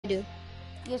do.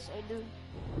 Yes, I do.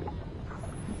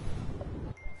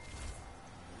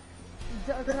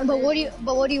 But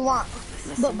what do you want?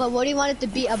 But what do you want it to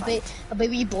be? A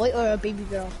baby boy or a baby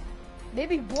girl?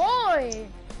 Baby boy.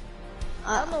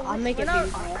 I'll make it baby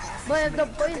girl. But if the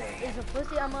boy is a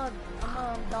pussy, I'm a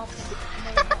dolphin.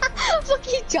 Fuck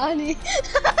you, Johnny.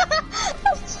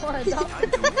 What, a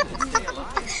dolphin?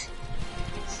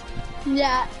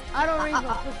 Yeah. I don't raise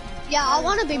no pussy. Yeah, I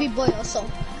want a baby boy also.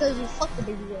 Cause fuck the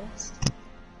baby girls.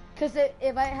 Cause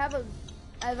if I have a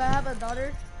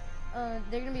daughter,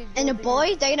 they're gonna be. And a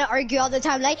boy, they're gonna argue all the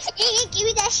time, like, hey, give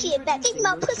me that shit back, take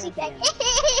my pussy back.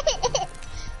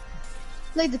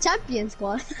 Like the champion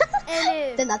squad.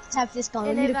 They're not the champion squad.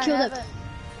 I'm gonna kill them.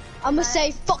 I'm gonna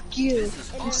say fuck you.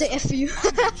 I'm gonna say F you.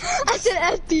 I said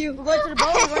F you. We're going to the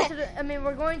boat.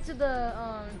 We're going to the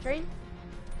train.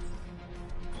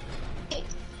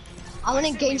 I want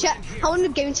to game chat. I want to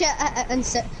game chat and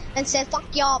say fuck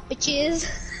y'all bitches.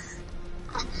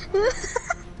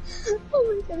 Oh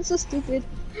my god, I'm so stupid.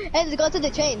 Hey, let's go to the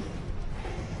train.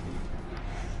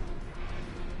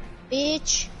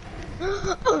 Bitch.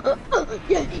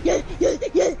 Yeah.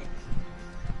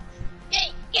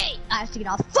 Yay. I have to get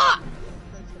off. Fuck!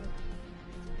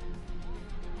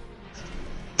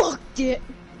 Fuck it.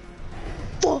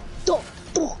 Fuck.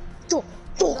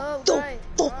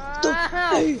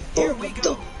 Here we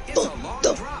go. It's a long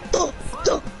drop.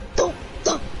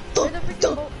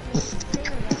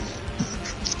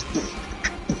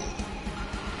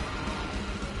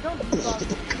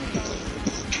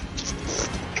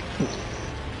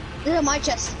 This is my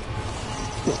chest.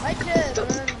 My chest.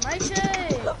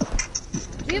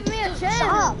 Give me a chest.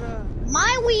 Stop.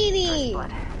 My weenie.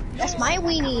 That's my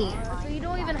weenie. So you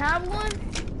don't even have one?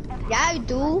 Yeah, I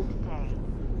do.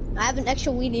 I have an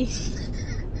extra weenie.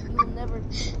 You'll never.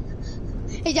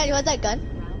 Hey, Johnny, what's that gun?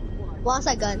 What's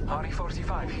that gun?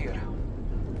 RE45 here.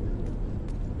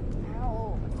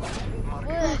 Ow.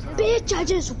 Bitch, I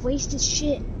just wasted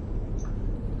shit.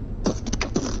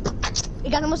 You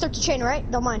got almost start the train, right?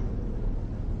 Don't mind.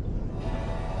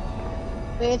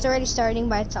 Wait, it's already starting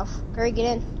by itself. Hurry,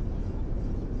 get in.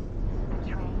 The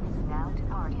train is now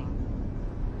departing.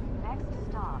 Next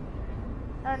stop.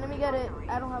 Alright, let me get it.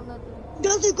 I don't have nothing.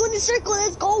 Guys, let's go in the circle.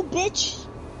 Let's go, bitch.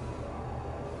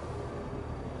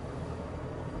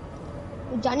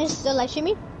 Johnny's still live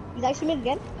streaming? You live streaming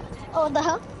again? Oh, what the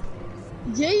hell?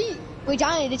 Yay! Wait,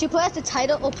 Johnny, did you put as the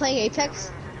title of playing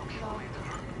Apex?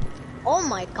 Oh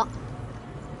my god.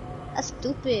 That's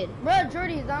stupid. Bro,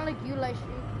 Jordy, it's not like you live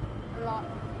stream a lot.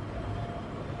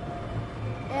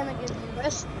 And I give you.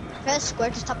 Press square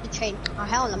to stop the train. Oh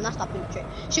hell, I'm not stopping the train.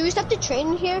 Should we stop the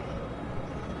train here?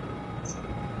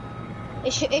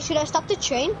 Should I stop the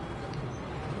train?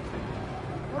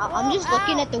 I'm just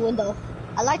looking at the window.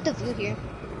 I like the view here.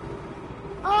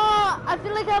 Oh, I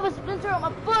feel like I have a splinter on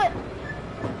my foot.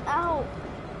 Ow.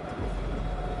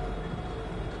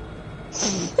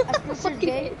 Splinter's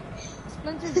gay.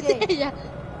 Splinter's gay. Yeah.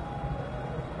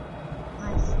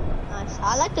 Nice.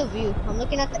 I like the view. I'm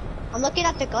looking at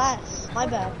the glass. My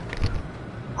bad.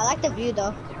 I like the view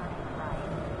though.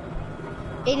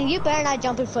 Aiden, you better not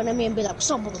jump in front of me and be like,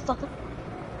 "So motherfucker."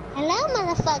 Hello,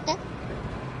 motherfucker.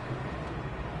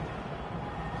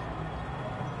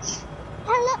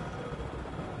 Hello.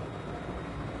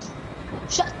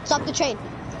 Stop the train.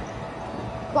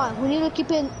 Come on, we need to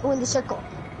keep in the circle.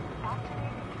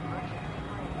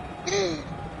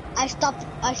 I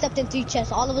stepped in 3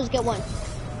 chests. All of us get 1.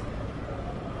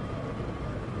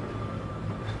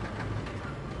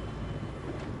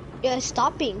 Yeah, it's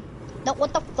stopping. No,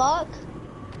 what the fuck?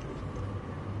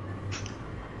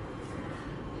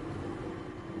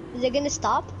 Is it gonna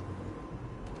stop?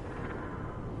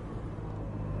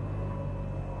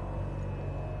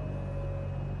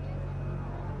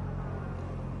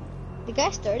 You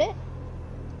guys start it?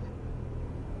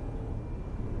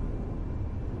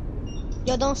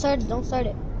 Yo, don't start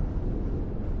it.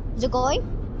 Is it going?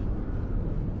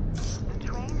 The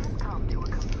train has come to a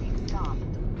complete stop.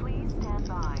 Please stand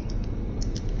by.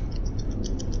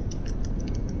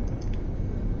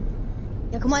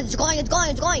 Yeah, come on, it's going. Come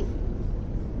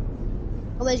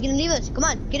on, he's gonna leave us. Come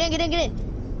on, get in.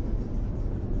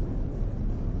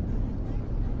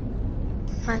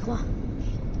 Alright, come on.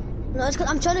 No, it's 'cause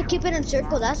I'm trying to keep it in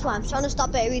circle, that's why. I'm trying to stop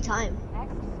it every time.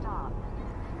 Next stop.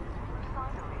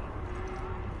 Refinery.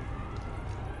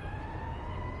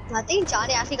 I think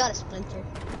Johnny actually got a splinter.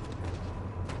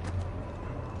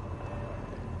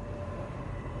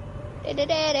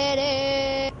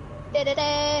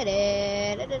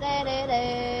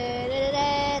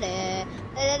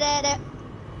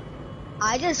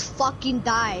 I just fucking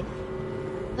died.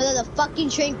 And then the fucking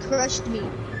train crushed me.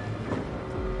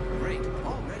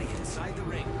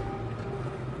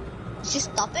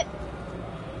 Just stop it.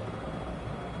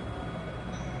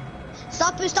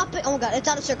 Stop it, stop it. Oh my god, it's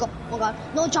out of circle. Oh my god.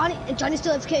 No, Johnny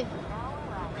still AFK.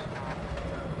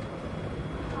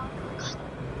 God.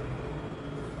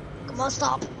 Come on,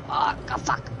 stop. Oh, god,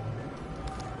 fuck.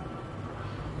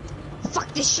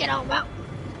 Fuck this shit out, man.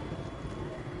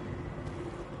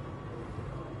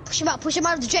 Push him out of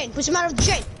the drain. Push him out of the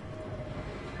drain.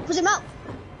 Push him out.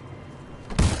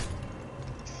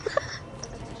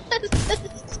 This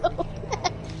is so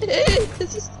bad.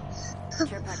 This is...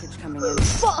 Care package coming in.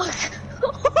 Fuck!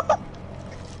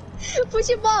 Push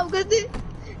him off, good thing.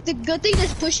 The good thing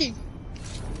is pushing.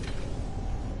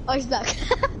 Oh, he's back.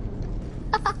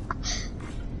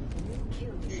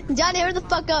 Johnny, hurry the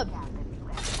fuck up.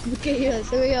 Okay, yes,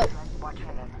 hurry up.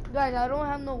 Guys, I don't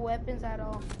have no weapons at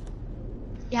all.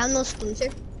 You have no splinter?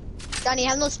 Johnny, you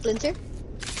have no splinter?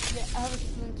 Yeah, I have a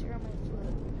splinter on my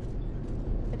foot.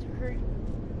 It's hurting.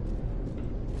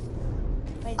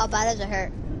 How bad does it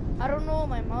hurt? I don't know what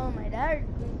my mom and my dad are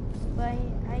doing, but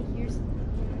I hear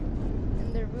something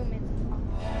in their room. It's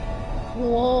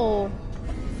Whoa.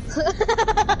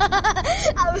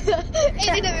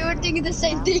 Aiden and we were thinking the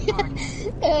same thing.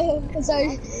 I'm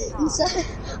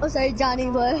sorry, Johnny,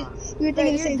 but we were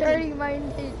thinking the same thing. dirty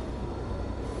minded.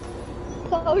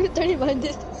 Oh, you're dirty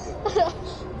minded.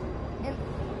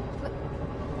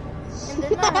 And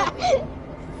they're not happy.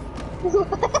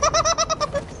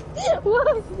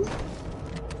 What?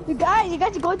 You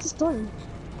guys are going to storm.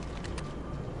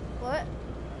 What?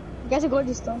 You guys are going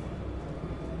to storm.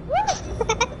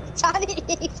 Johnny,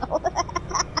 hey,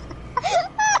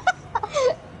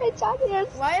 Johnny is...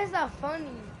 Why is that funny?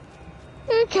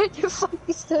 Because you're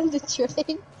fucking still in the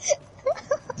train.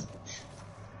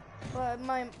 But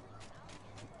my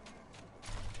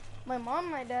mom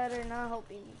and my dad are not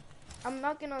helping me. I'm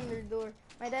knocking on their door.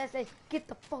 My dad says, "Get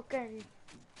the fuck out of here."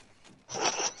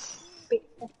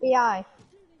 FBI.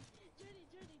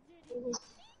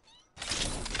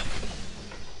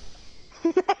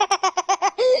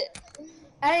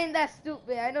 I ain't that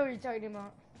stupid. I know what you're talking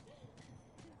about.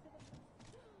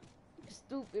 You're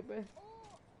stupid, bro.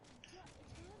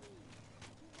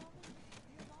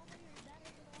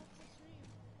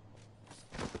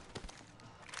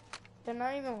 They're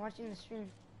not even watching the stream.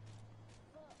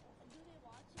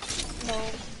 No.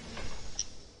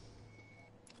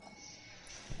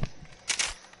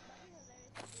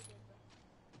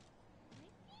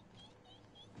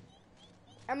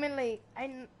 I mean, like,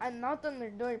 I knocked on their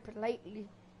door politely.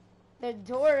 Their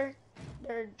door,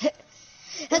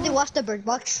 Had they watched the Bird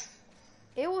Box?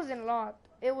 it wasn't locked.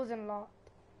 It wasn't locked.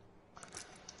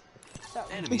 So,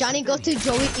 Johnny, go to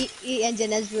Joey E and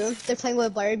Jenna's room. They're playing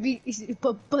with Barbie,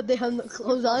 but they have no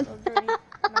clothes on. no, dirty.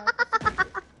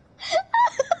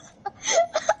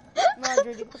 No,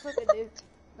 dirty. What's up, dude?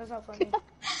 That's not funny.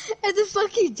 It's a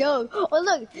fucking joke. Oh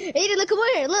look, Aiden, look, come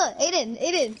over here. Look,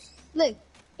 Aiden, look,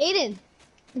 Aiden,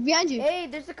 behind you. Hey,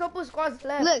 there's a couple squads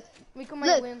left. Look, we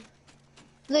might win.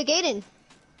 Look, Aiden.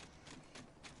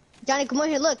 Johnny, come over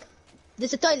here. Look,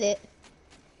 there's a toilet.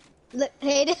 Look,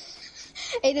 Aiden.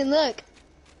 Aiden, look.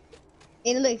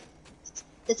 Aiden, look.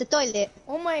 There's a toilet.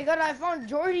 Oh my god, I found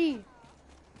Jordy.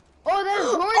 Oh,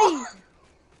 that's Jordy.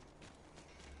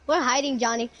 We're hiding,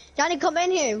 Johnny. Johnny, come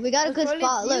in here. We got a good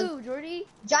spot. Look, you, Jordy.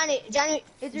 Johnny, It's your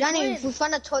Johnny, twin. we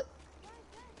found a toilet.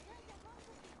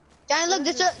 Johnny, look,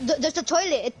 there's a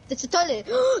toilet. It's a toilet.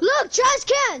 Look, trash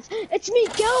cans. It's me,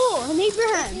 Gil, and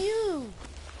Abraham. You.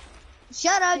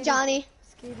 Shut up, Johnny.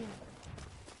 Just kidding.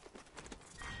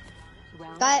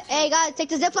 Hey, guys, take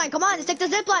the zip line. Come on, let's take the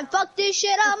zip line. Fuck this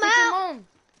shit up, Take your man. mom.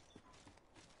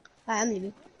 Alright, I'm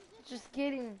leaving. Just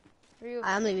kidding. Real.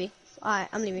 I'm leaving. Alright,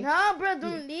 I'm leaving. Nah, bro,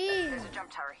 don't leave. There's a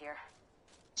jump tower here.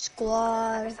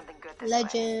 Squad, Something good this way.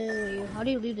 legend. How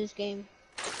do you leave this game?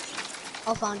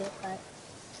 I found it. Alright,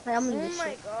 I'm leaving Oh this my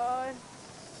shit. god.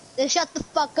 Then shut the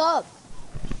fuck up.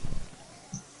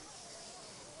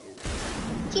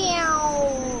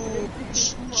 Meow.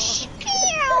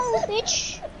 Meow,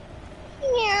 bitch.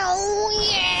 Meow,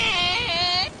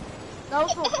 yeah. That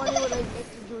was so funny when I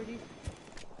texted Jordy.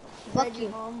 Fuck you.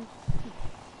 Mom.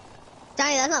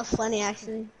 Johnny, that's not funny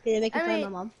actually. Did it make you I fun of mean- my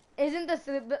mom? Isn't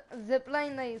the zip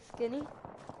line like skinny?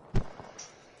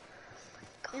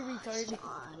 You're retarded.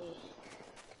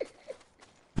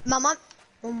 My mom.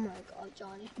 Oh my god,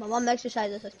 Johnny. My mom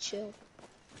exercises a chill.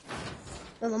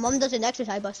 But my mom doesn't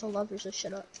exercise, but I still love her, so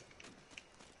shut up.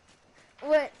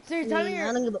 Wait, so you're telling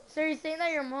I don't give a- so you're saying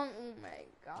that your mom? Oh my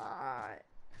god.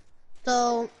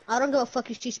 So I don't give a fuck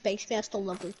if she spanks me. I still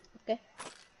love her. Okay.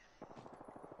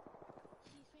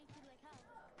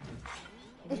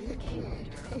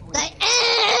 Like,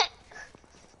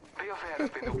 Be aware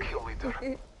of the new kill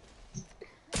leader.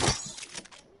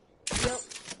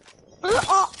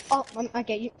 I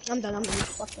get you. I'm done.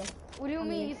 Fuck you. What do you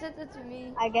mean? You said that to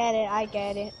me. I get it. I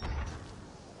get it.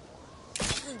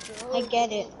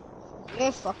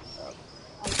 You're fucked up.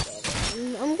 I get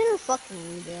it. I'm gonna fucking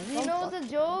leave you. Do you know it's a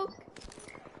joke?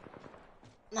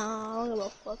 Nah, I'm gonna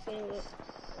fucking it.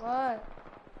 What?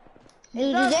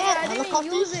 Dude, Not did they me, add I didn't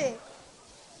helicopters? use it.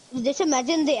 Just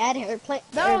imagine they add airplanes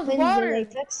water. in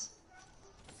Apex.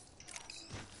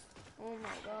 Oh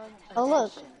my god. Oh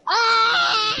look.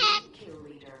 Ah!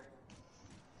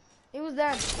 It was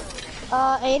that.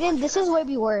 Aiden, this is where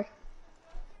we were.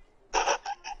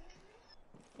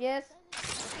 Yes.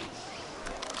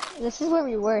 This is where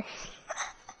we were.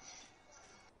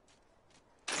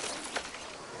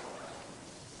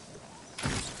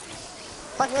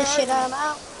 Fuck this shit, I'm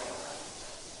out.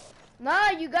 Nah,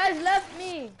 you guys left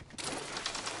me.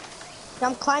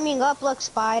 I'm climbing up, look,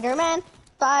 Spider-Man. You're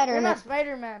Spider-Man. not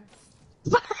Spider-Man.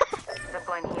 Zip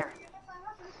line here.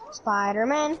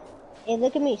 Spider-Man. Hey,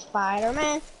 look at me,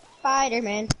 Spider-Man.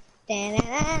 Spider-Man.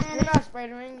 You're not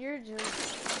Spider-Man, you're just...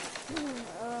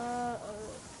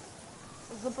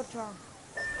 Zipatron.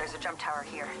 There's a jump tower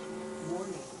here.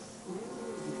 Warning.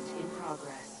 Movement in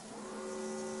progress.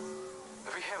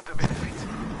 We have the benefit.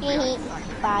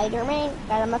 Spider-Man.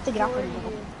 God, I'm about to get off.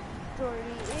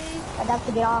 I have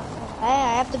to get off. Hey,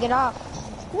 I have to get off.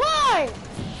 Why?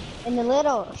 In the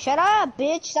little. Shut up,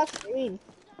 bitch. Stop screaming.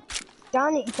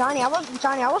 Johnny, I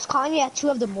was calling you at 2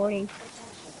 of the morning.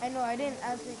 I know, I didn't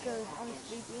answer because I'm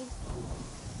sleepy.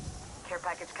 Care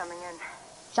package coming in.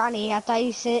 Johnny, I thought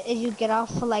you said you get off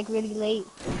for like really late.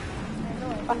 I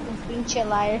know, I Fucking being shit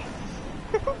liar.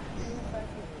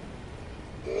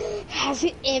 Have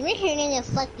you ever heard in a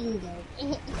fucking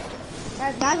day?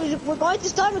 Guys, we're going to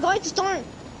storm.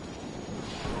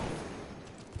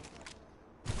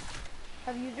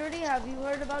 Have you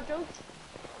heard about jokes?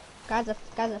 Guys, I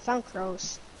found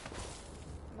crows.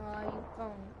 Nah, you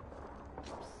found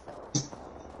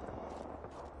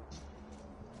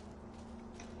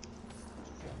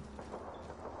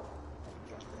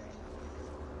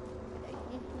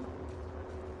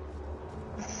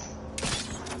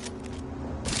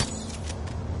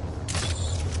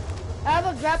I have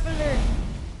a grappler.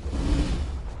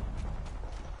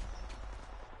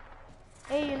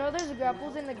 Hey, you know there's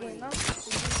grapples in the game now?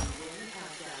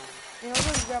 You know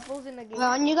there's grapples in the game?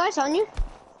 On you guys, on you?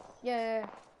 Yeah.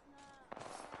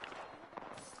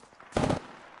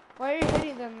 Why are you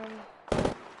hitting them then?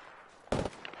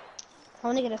 I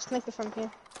want to get a sniper from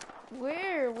here.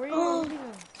 Where? Where are you hitting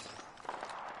them?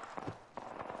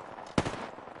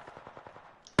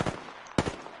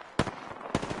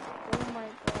 Oh my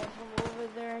god, from over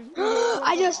there.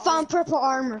 I just found purple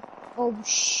armor. Oh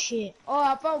shit. Oh,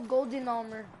 I found golden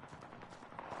armor.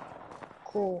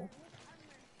 Cool.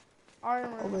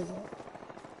 Armor. Over there.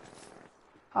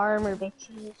 Armor,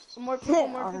 bitches. More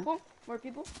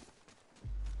people.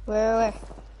 Where?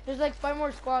 There's like 5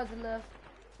 more squads left.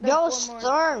 Yo, 4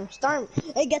 more. storm.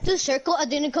 Hey, get to the circle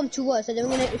and then come to us and then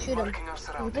we're gonna shoot them. Marking our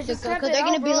surroundings. Just Because tap it they're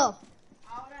gonna out, be bro. low.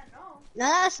 Nah,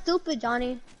 that's stupid,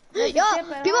 Johnny. Just Yo, tap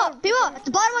it people out. at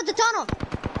the bottom of the tunnel.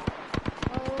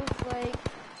 Oh, it's like,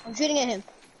 I'm shooting at him.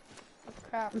 oh,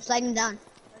 crap. I'm sliding down.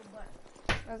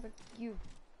 That's like you.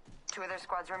 2 other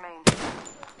squads remain.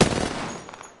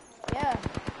 Yeah,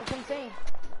 that's what I'm saying.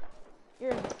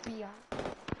 You're a beyond.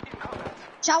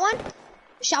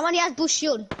 Shot one, he has boost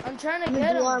shield. I'm trying to Blue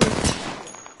get him. armor.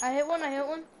 I hit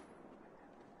one.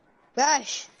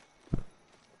 Gosh.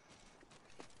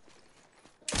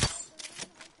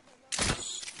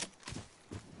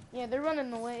 Yeah, they're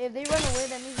running away. If they run away,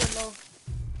 that means they're low.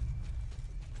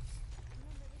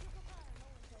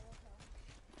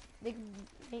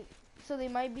 So they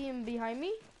might be in behind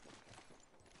me?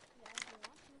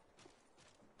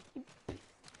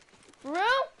 For real?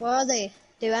 Where are they?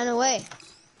 They ran away.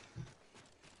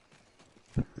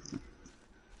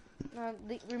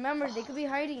 Remember, they could be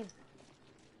hiding.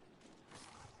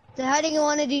 They're hiding in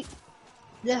one of the...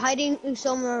 They're hiding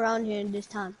somewhere around here in this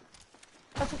town.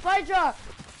 A supply drop!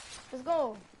 Let's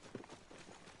go.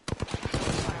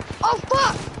 Oh,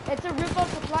 fuck! It's a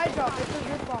rip-off supply drop. It's a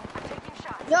rip-off.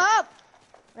 Yo, up!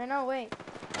 Right now, wait.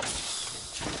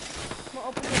 I'm gonna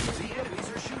open this.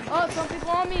 Oh, some people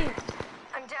on me.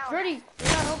 I'm down. Freddy, you're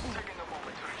not helping.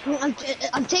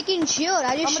 I'm taking shield.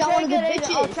 I just I'm shot one gonna of the try to get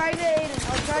Aiden. I'll bitches. try to get Aiden.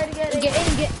 I'll try to get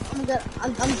Aiden. Get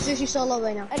in. I'm seriously solo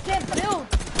right now. I can't build.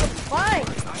 Why?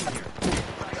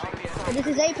 This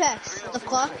is Apex. What the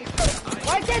fuck?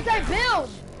 Why can't I build?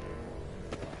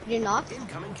 You're not?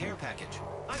 Incoming care package.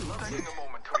 I love taking a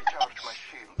moment to recharge my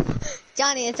shield.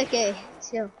 Johnny, it's okay.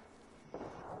 Chill.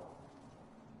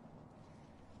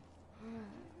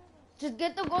 Just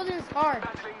get the golden scar.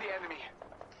 Battling the enemy.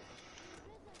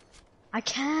 I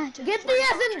can't. Get the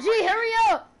SMG, hurry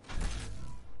up!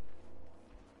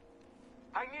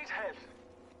 I need help.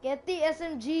 Get the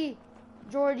SMG,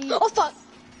 Jordy. Oh fuck!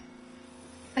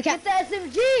 I can't. Get the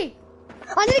SMG!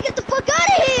 I need to get the fuck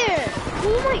out of here!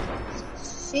 Oh my!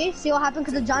 See what happened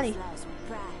because of Johnny?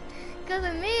 Because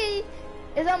of me?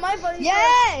 Is that my fault?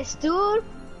 Yes, dude! Oh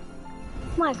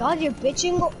my god, you're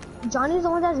bitching. Johnny's the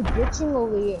one that's bitching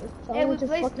over here. Hey, we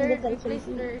placed third. We placed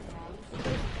third.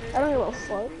 I don't give a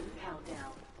fuck.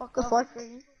 Fuck The off, fuck?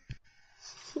 Jordy.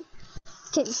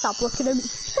 Can't you stop looking at me?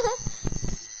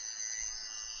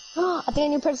 I think a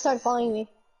new person started following me.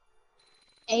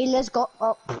 Hey, let's go.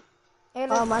 Oh. Hey, I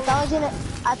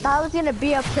thought I was gonna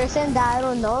be a person that I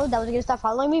don't know that was gonna start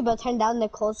following me, but it turned out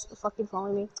Nicole's fucking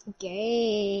following me.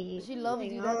 Gay. She loves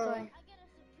you, that's why.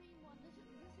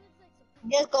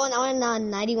 Just going on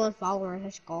 91 followers.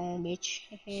 Let's go, bitch.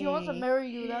 She wants to marry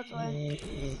you, that's why.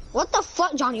 What the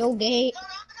fuck, Johnny? Oh, gay.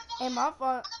 Hey, my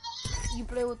fault. You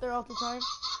play with her all the time.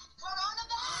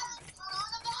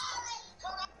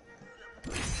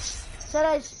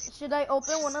 Should I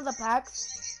open one of the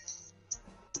packs?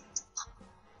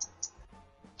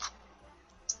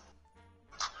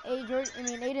 Hey, George,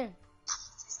 Aiden.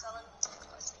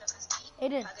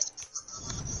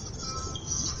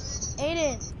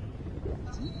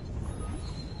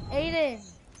 Aiden.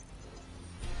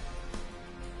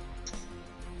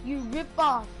 You rip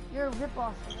off. You're a rip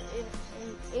off.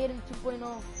 Aiden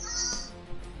 2.0.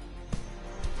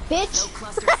 Bitch.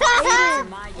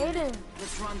 Aiden.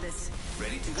 Let's run this.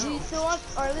 Ready to Do go. you still watch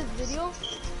Arliss video?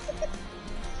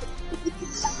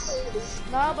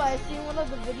 Nah, but I seen one of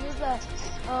the videos that,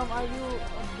 are you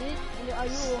a bitch? Are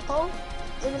you a hoe?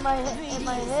 And in my head, it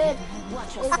said,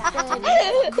 yes.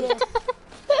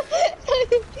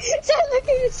 Stop looking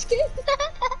at your skin.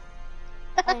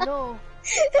 I know.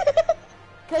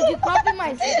 Cause you copied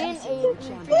my skin,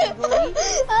 Aiden. That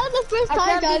was the first I time,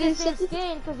 can't be Johnny. the same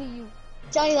skin cause of you.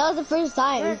 Johnny, that was the first You're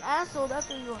time. an asshole, that's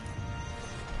what you are.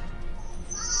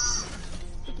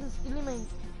 Freaking stealing my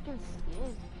freaking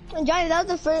skin. Johnny, that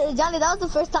was the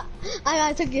first time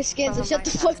I took your skin, so shut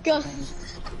the fuck up.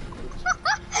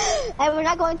 Hey, we're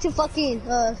not going to fucking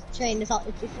train. It's too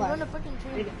We're far. gonna fucking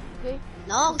train, okay?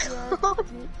 No. Yeah.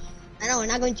 I know, we're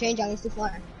not going to train, Johnny. It's too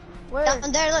far. Where?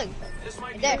 Down there, look. This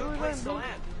might be There. a good place to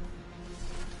land.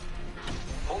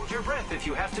 Hold your breath if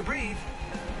you have to breathe.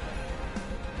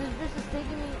 This bitch is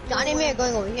taking me. Johnny and me are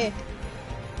going over here.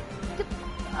 Get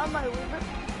out of my way, bro.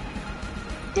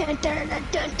 Dun, dun, dun,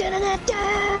 dun, dun, dun,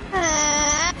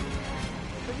 dun.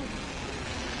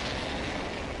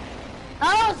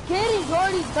 I was kidding,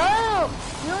 Jordy. Damn.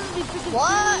 You don't be freaking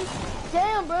What? kidding me.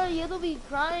 Damn, bro. You don't be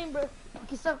crying, bro.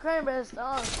 Okay, stop crying, bro.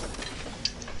 Stop.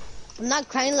 I'm not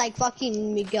crying like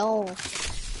fucking Miguel.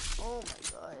 Oh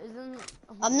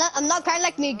my god. I'm not crying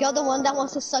like Miguel, the one that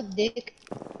wants to suck dick.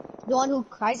 The one who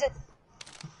cries it.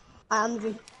 I'm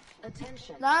just...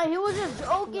 Attention. Nah, he was just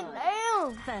joking.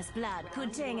 Damn. First blood,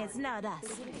 good thing it's not us.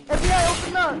 FBI,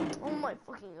 open up. Oh my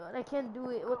fucking god. I can't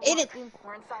do it. What the Aiden. fucking...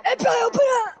 FBI, open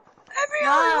up!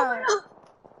 FBI, open up!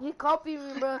 He copied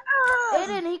me, bro.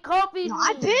 Aiden, he copied No, me.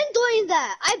 I've been doing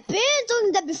that. I've been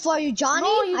doing that before you, Johnny.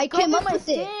 No, you I came up my with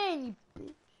it. skin, you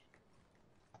bitch.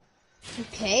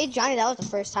 Okay, Johnny, that was the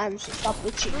first time. So stop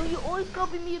bitching. No, you always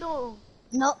copy me though.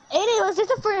 No, Aiden, was this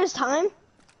the first time?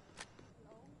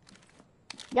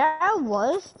 Yeah, it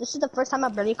was. This is the first time I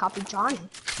barely copied Johnny.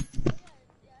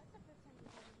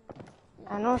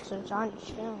 I know, so Johnny,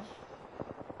 chill.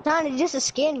 Johnny, just a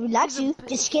skin. Relax, dude.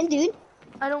 Just skin, dude.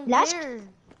 I don't Last- care.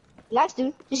 Relax,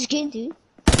 dude. Just skin, dude.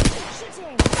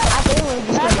 Shooting. I think it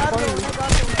was I just got skin those, before I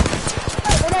got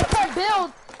those. And I can't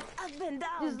build. I've been This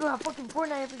down. is not fucking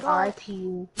Fortnite. I you. forgot.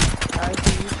 R.I.P. R.I.P.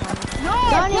 Johnny. No,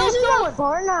 Johnny, I this is killed not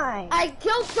someone. Fortnite. I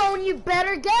killed someone. You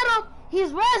better get him.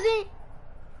 He's resin.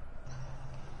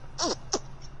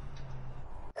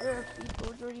 There,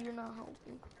 people, Jordy, you're not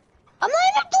helping. I'm not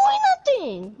even doing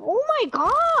nothing. Oh my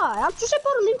god. I'm just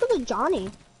about to leave because of Johnny.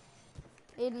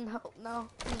 Aiden, help now.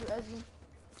 He's resin.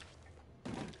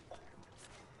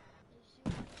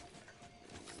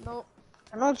 Nope.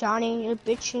 I know, Johnny. You're I'm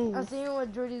bitching. seeing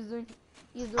what Jordy's doing.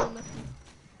 He's doing nothing.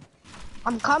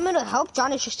 I'm coming to help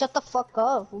Johnny. Just shut the fuck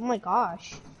up. Oh my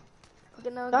gosh. Okay,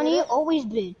 now Johnny, get you it. always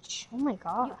bitch. Oh my You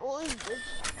god. always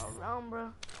bitch around, bro.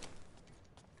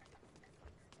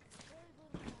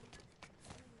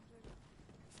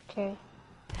 Okay.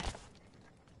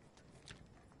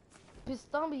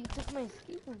 Pissed on me, you took my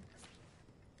skin.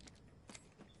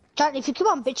 Johnny, if you keep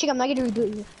on bitching, I'm not gonna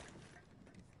redo you.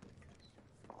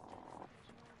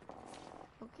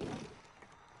 Okay.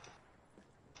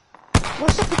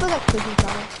 What's the people that could be,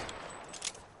 Johnny?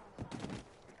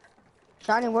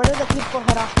 Johnny, where do the people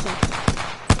head off to?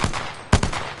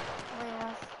 My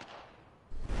ass.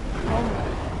 Oh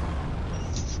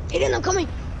my. Aiden, I'm coming!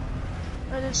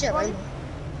 Right, it's Shit, funny. right?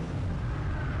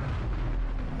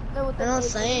 No, with I the know, AK.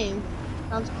 same.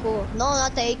 Sounds cool. No,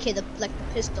 not the AK, like the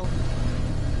pistol.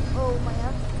 Oh my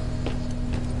ass.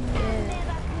 Yeah.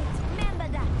 Never quit. Remember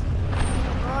that.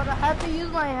 God, I have to use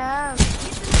my hands.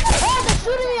 Oh, they're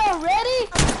shooting me already?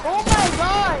 Oh my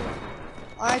god.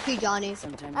 R.I.P. Johnny.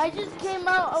 I just came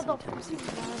out of the fucking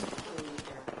gun.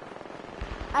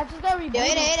 I just got rebooted. Yo,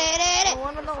 hit it. I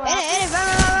wanna know what Hit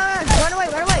happened. it, run away.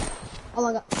 Oh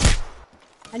my god.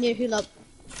 I need to heal up.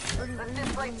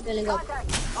 Healing up.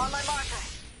 On my marker.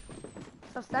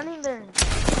 Stop standing there.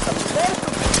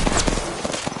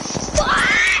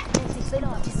 Let's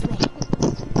explore this way.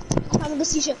 I'm having a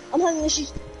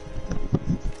seizure.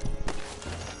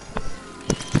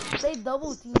 They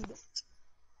double teamed.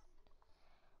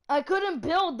 I couldn't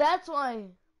build, that's why.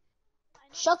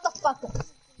 Shut the fuck up.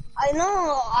 I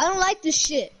know, I don't like this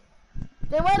shit.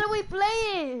 Then why do we play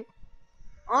it?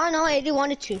 I don't know, I didn't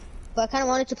want it to. But I kinda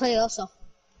wanted to play it also.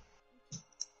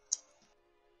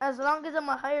 As long as I'm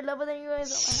a higher level than you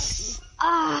guys,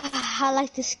 I'm happy. Ah, I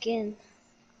like the skin.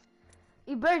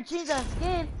 You better change that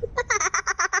skin.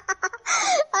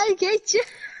 I get you.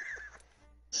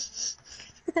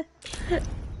 That's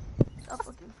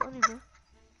fucking funny, bro.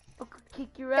 I'll kick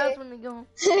your ass when they go.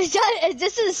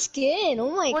 This is skin,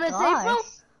 oh my When it's god.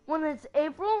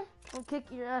 April, I'll kick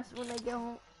your ass when they get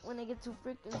home. When they get to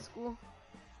freaking school.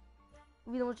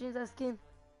 We don't change that skin.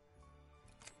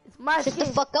 It's my Shut skin.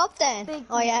 the fuck up then. Thank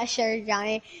Oh you. yeah, sure,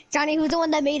 Johnny. Johnny, who's the one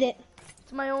that made it?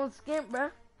 It's my own skin, bruh.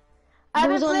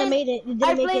 Who's the one that made it? You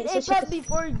I didn't make played it. So Apex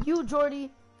before you, Jordy.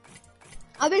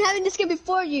 I've been having this skin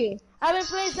before you. I've been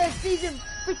playing since season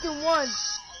freaking 1.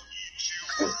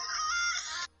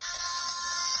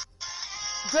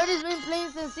 Jordy's been playing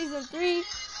since season 3.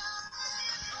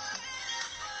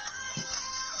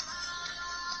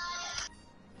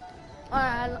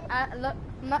 Alright,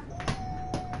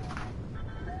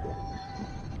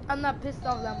 I'm not pissed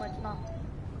off that much now.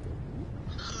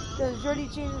 Because Jordy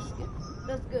changed his skin.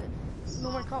 That's good.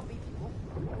 No more copy people.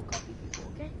 No copy people,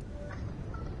 okay?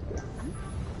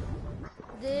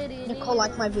 Nicole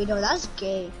liked my video. That's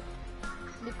gay.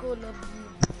 Nicole loves you.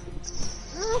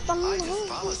 I just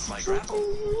balanced my grapple.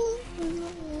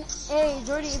 Hey,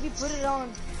 Jordy, if you put it on,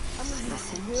 I'm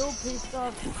gonna be real pissed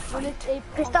off when it's April.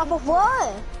 Pissed off of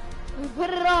what? You put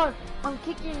it on, I'm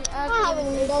kicking your ass. I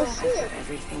haven't even done shit.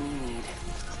 Everything you need.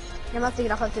 I'm about to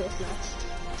get off after this match.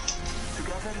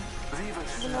 Together, we will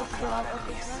You know, stop get our off of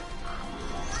enemies.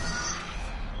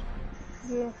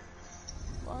 this, Yeah.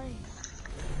 Why?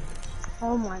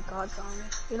 Oh my god, Johnny.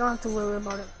 You don't have to worry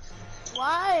about it.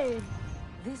 Why?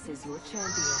 This is your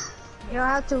champion. You don't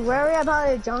have to worry about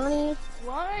it, Johnny.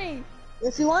 Why?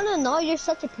 If you want to know, you're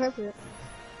such a pervert.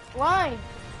 Why?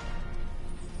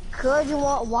 Why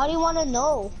do you want to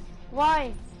know?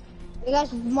 Why? You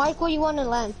guys, mark where you want to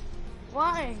land.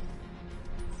 Why?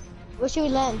 Where should we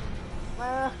land? Never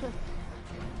mind,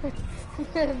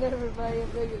 I'm not gonna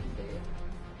say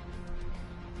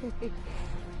it.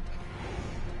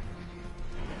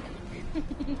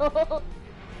 No.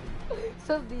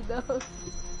 Something else.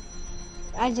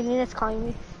 Angelina's calling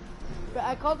me. But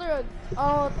I called her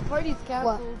oh, the party's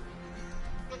canceled.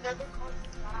 What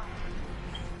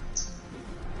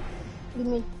do you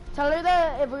mean? Tell her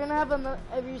that if we're gonna have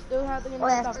if you're still having Oh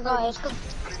yeah, I another forgot. party. It's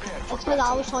because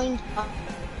I was showing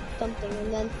something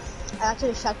and then I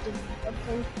actually distracted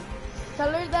everything.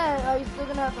 Tell her that you're still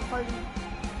gonna have the party.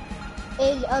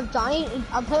 Johnny,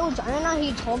 I'm playing with Johnny now.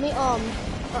 He told me, No.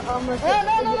 I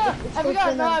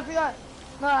forgot.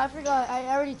 No, I forgot. I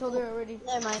already told her already.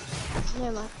 Never mind.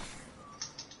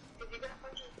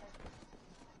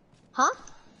 Huh?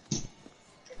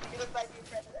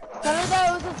 Tell her that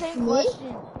it was the same Me?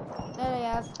 question that I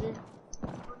asked her.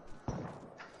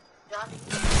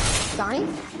 Johnny?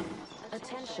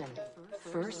 Attention.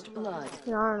 First blood.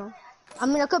 No, I don't know. I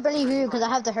mean, I could barely hear you because I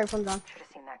have the headphones on. Should have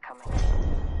seen that coming.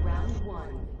 Round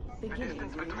 1. Beginning.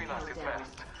 Distance between us is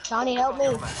vast. Johnny, help me.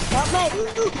 Help me.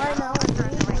 Right now, it's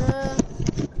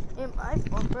in my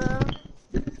fault, bro.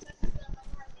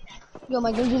 Yo,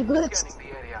 my game just glitched.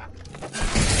 Scanning the area.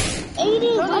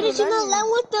 Aiden, why did you not land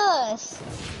with us?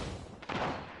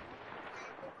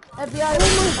 FBI.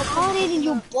 Oh my god, Aiden,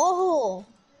 you butthole.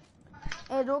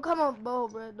 Hey, don't call me a bow,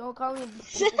 bro. Don't call me a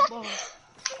bow.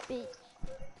 Bitch.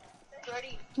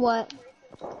 What?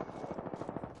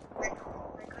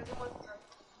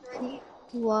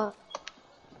 What?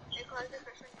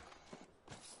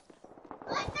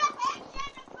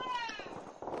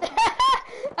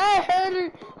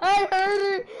 I heard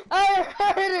her. I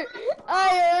heard her. I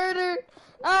heard her.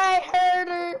 I heard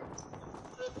her.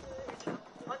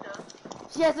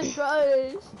 She has a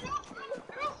crush.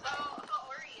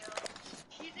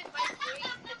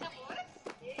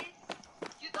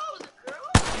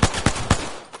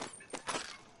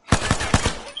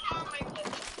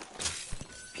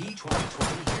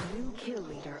 P2020 New kill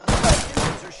leader.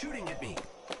 Enemies are shooting at me.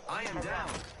 I am down.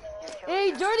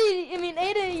 Hey,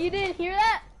 Aiden, you didn't hear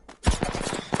that?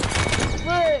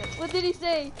 What did he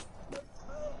say?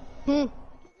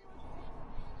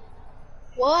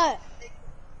 What?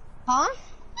 Huh?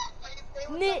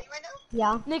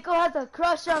 Yeah. Nico has a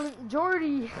crush on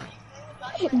Jordy.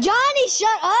 Johnny,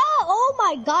 shut up! Oh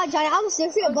my god, Johnny, I'm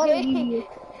seriously about to leave you.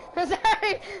 I'm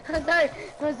sorry.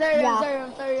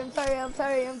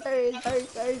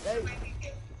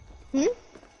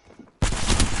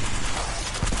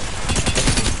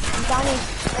 Johnny,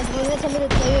 I'm going to tell me to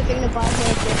tell you if you're gonna buy it.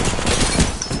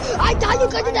 I thought you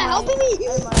guys were helping me!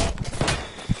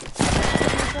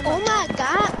 Oh my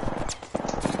god!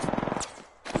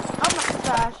 I'm not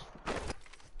trash.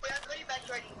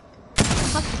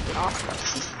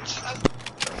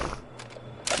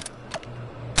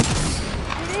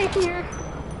 You didn't hear?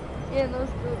 Yeah, no,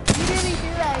 still. You didn't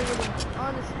hear that, Aiden,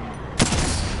 honestly.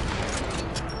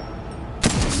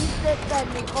 He said that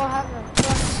Nicole having a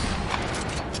crush.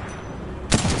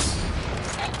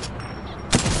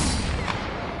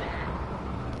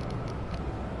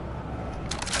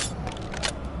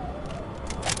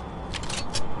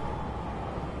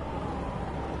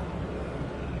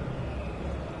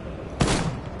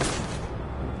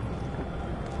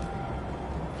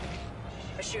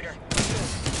 A shooter.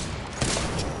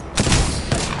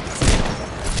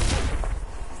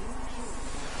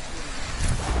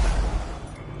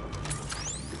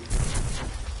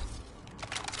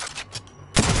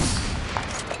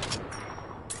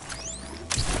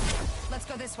 Let's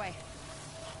go this way.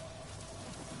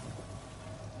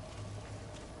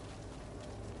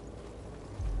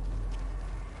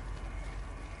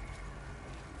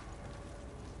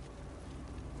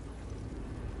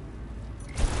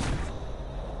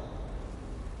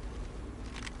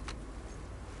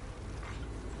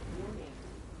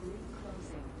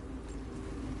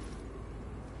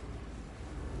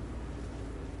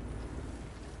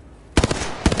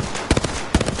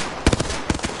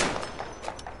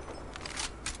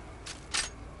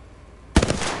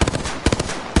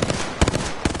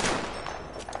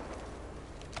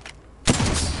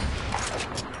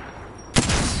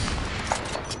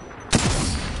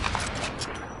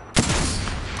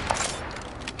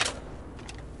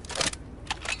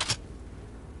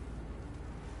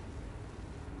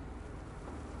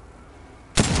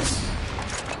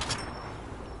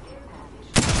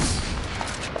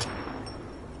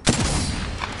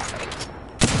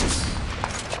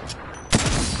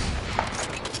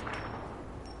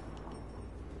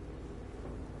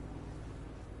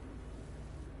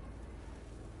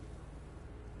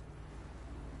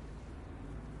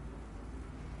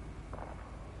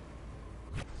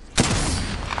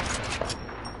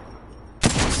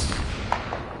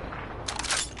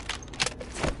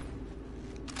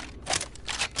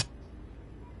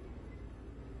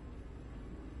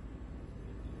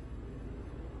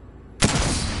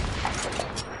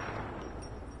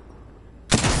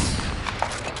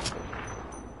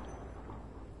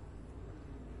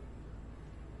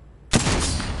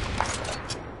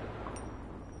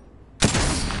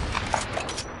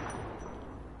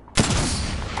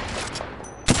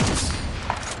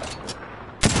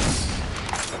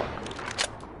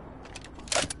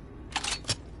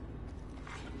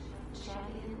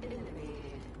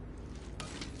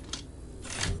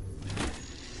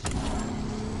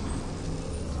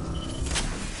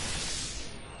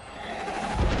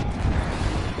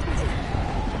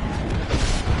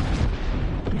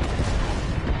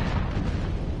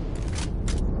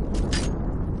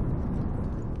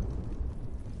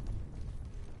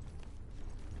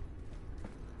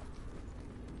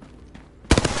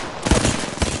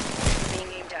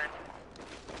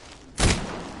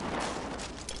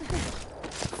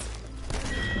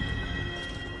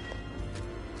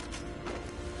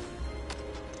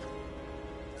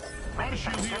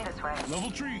 Level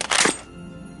 3.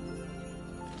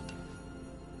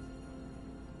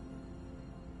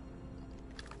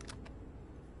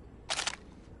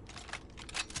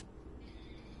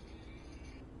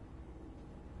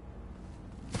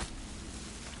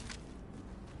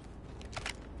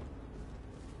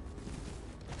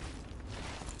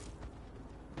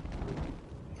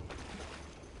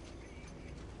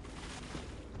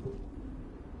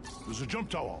 There's a jump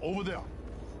tower over there.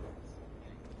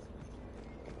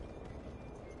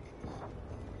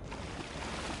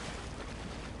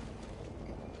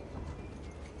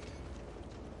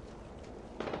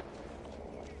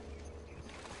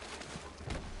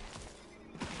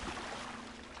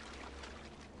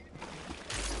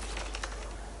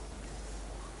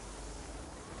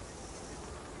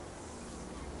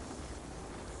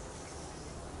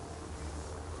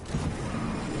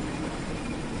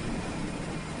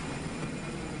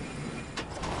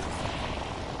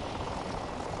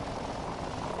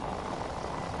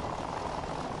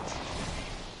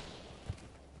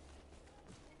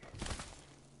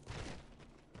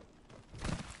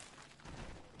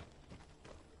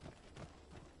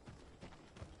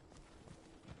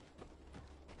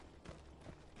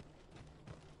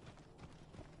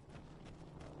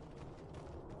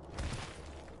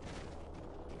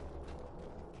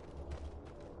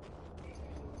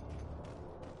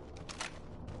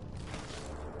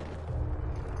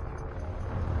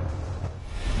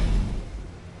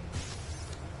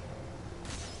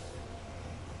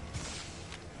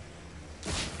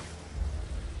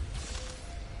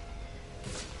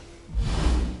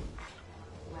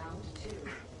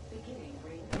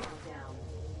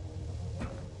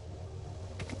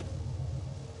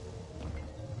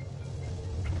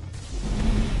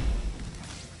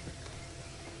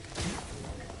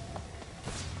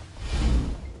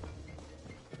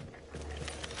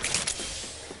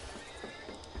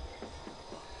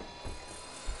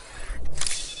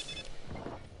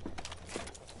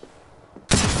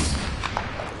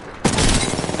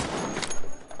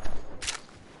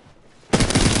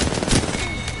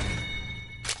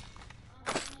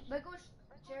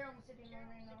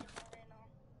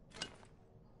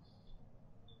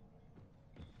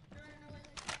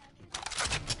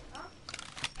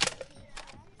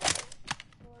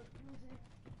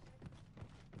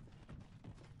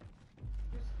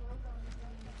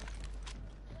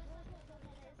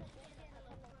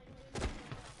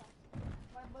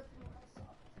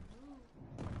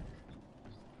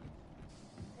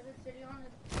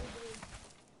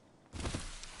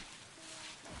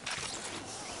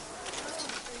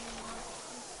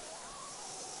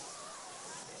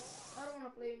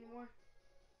 wanna play anymore.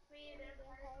 Me either.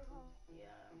 Yeah.